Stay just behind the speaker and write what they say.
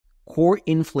core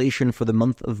inflation for the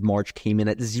month of March came in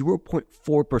at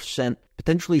 0.4%,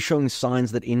 potentially showing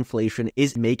signs that inflation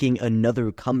is making another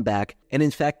comeback and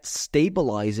in fact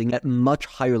stabilizing at much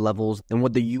higher levels than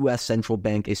what the US central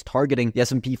bank is targeting. The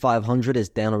S&P 500 is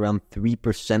down around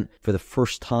 3% for the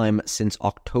first time since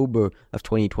October of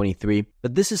 2023.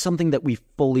 But this is something that we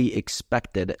fully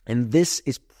expected, and this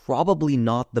is probably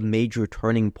not the major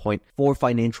turning point for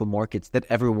financial markets that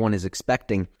everyone is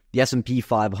expecting. The S&P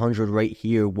 500 right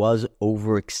here was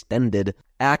overextended.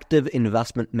 Active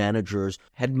investment managers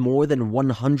had more than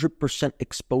 100%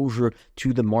 exposure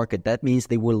to the market. That means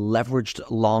they were leveraged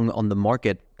long on the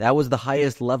market. That was the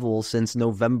highest level since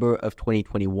November of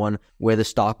 2021, where the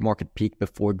stock market peaked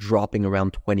before dropping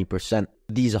around 20%.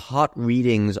 These hot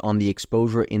readings on the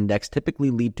exposure index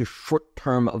typically lead to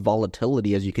short-term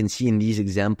volatility, as you can see in these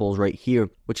examples right here,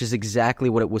 which is exactly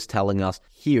what it was telling us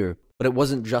here. But it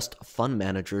wasn't just fund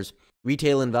managers.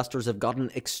 Retail investors have gotten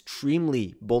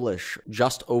extremely bullish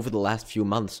just over the last few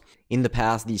months. In the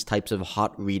past, these types of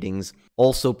hot readings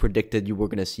also predicted you were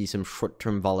going to see some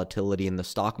short-term volatility in the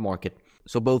stock market.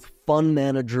 So both fund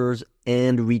managers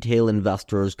and retail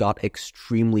investors got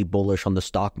extremely bullish on the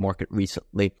stock market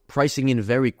recently, pricing in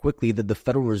very quickly that the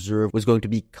Federal Reserve was going to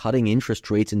be cutting interest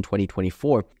rates in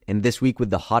 2024. And this week with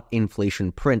the hot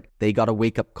inflation print, they got a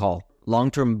wake-up call.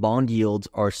 Long-term bond yields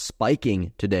are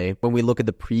spiking today. When we look at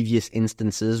the previous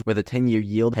instances where the 10-year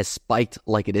yield has spiked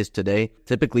like it is today,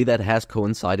 typically that has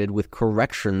coincided with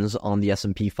corrections on the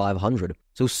S&P 500.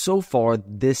 So far,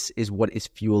 this is what is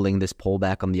fueling this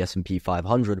pullback on the S&P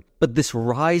 500. But this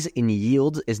rise in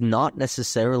yields is not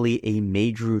necessarily a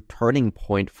major turning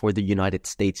point for the United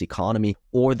States economy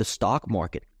or the stock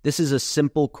market. This is a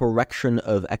simple correction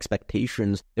of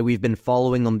expectations that we've been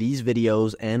following on these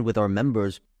videos and with our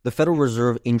members. The Federal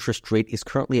Reserve interest rate is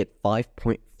currently at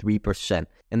 5.3%,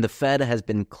 and the Fed has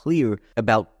been clear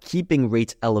about keeping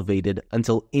rates elevated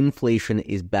until inflation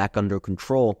is back under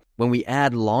control. When we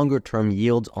add longer-term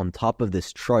yields on top of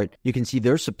this chart, you can see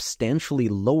they're substantially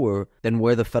lower than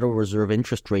where the Federal Reserve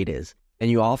interest rate is. And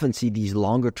you often see these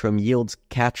longer-term yields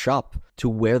catch up to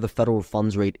where the federal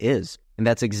funds rate is. And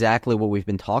that's exactly what we've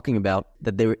been talking about,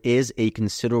 that there is a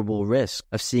considerable risk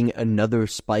of seeing another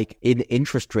spike in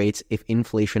interest rates if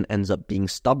inflation ends up being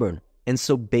stubborn. And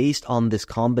so based on this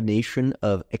combination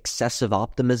of excessive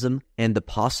optimism and the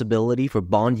possibility for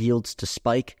bond yields to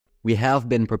spike, we have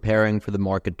been preparing for the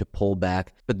market to pull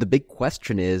back. But the big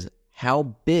question is, how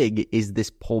big is this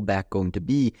pullback going to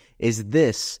be? Is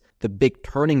this the big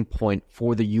turning point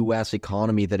for the U.S.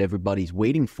 economy that everybody's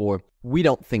waiting for? We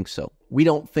don't think so. We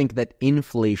don't think that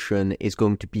inflation is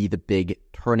going to be the big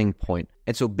turning point.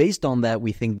 And so based on that,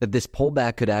 we think that this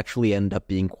pullback could actually end up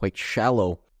being quite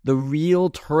shallow. The real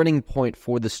turning point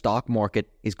for the stock market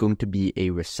is going to be a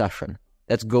recession.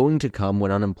 That's going to come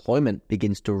when unemployment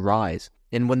begins to rise,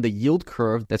 and when the yield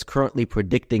curve that's currently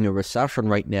predicting a recession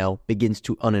right now begins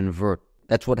to uninvert.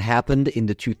 That's what happened in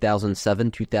the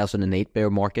 2007-2008 bear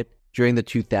market. During the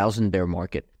 2000 bear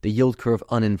market, the yield curve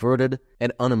uninverted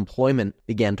and unemployment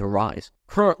began to rise.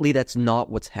 Currently, that's not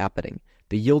what's happening.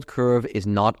 The yield curve is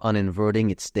not uninverting,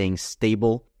 it's staying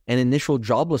stable, and initial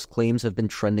jobless claims have been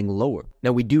trending lower.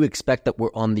 Now, we do expect that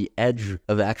we're on the edge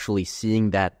of actually seeing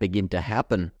that begin to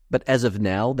happen, but as of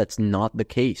now, that's not the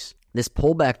case. This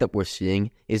pullback that we're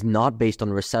seeing is not based on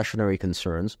recessionary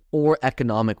concerns or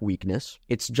economic weakness.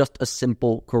 It's just a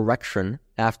simple correction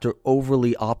after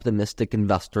overly optimistic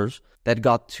investors that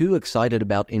got too excited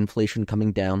about inflation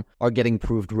coming down are getting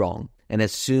proved wrong. And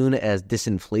as soon as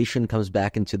disinflation comes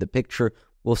back into the picture,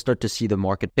 we'll start to see the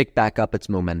market pick back up its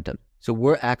momentum. So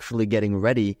we're actually getting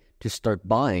ready to start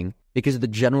buying because the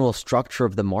general structure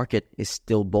of the market is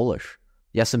still bullish.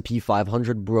 The S&P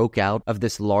 500 broke out of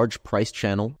this large price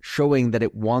channel, showing that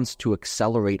it wants to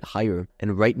accelerate higher.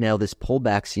 And right now, this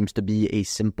pullback seems to be a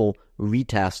simple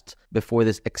retest before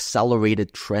this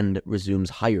accelerated trend resumes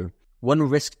higher. One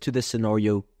risk to this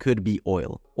scenario could be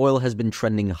oil. Oil has been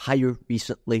trending higher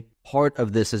recently. Part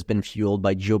of this has been fueled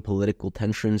by geopolitical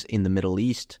tensions in the Middle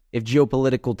East. If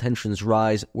geopolitical tensions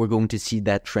rise, we're going to see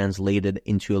that translated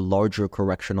into a larger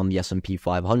correction on the S&P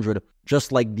 500,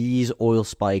 just like these oil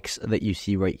spikes that you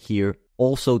see right here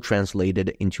also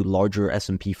translated into larger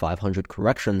S&P 500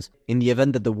 corrections. In the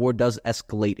event that the war does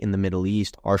escalate in the Middle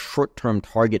East, our short-term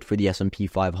target for the S&P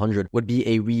 500 would be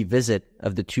a revisit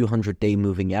of the 200-day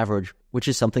moving average, which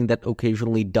is something that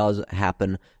occasionally does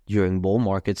happen during bull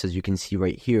markets, as you can see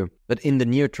right here. But in the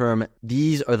near term,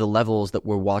 these are the levels that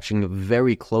we're watching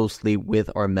very closely with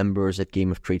our members at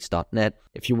gameoftrades.net.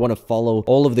 If you want to follow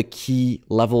all of the key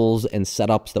levels and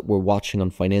setups that we're watching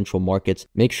on financial markets,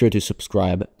 make sure to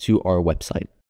subscribe to our website.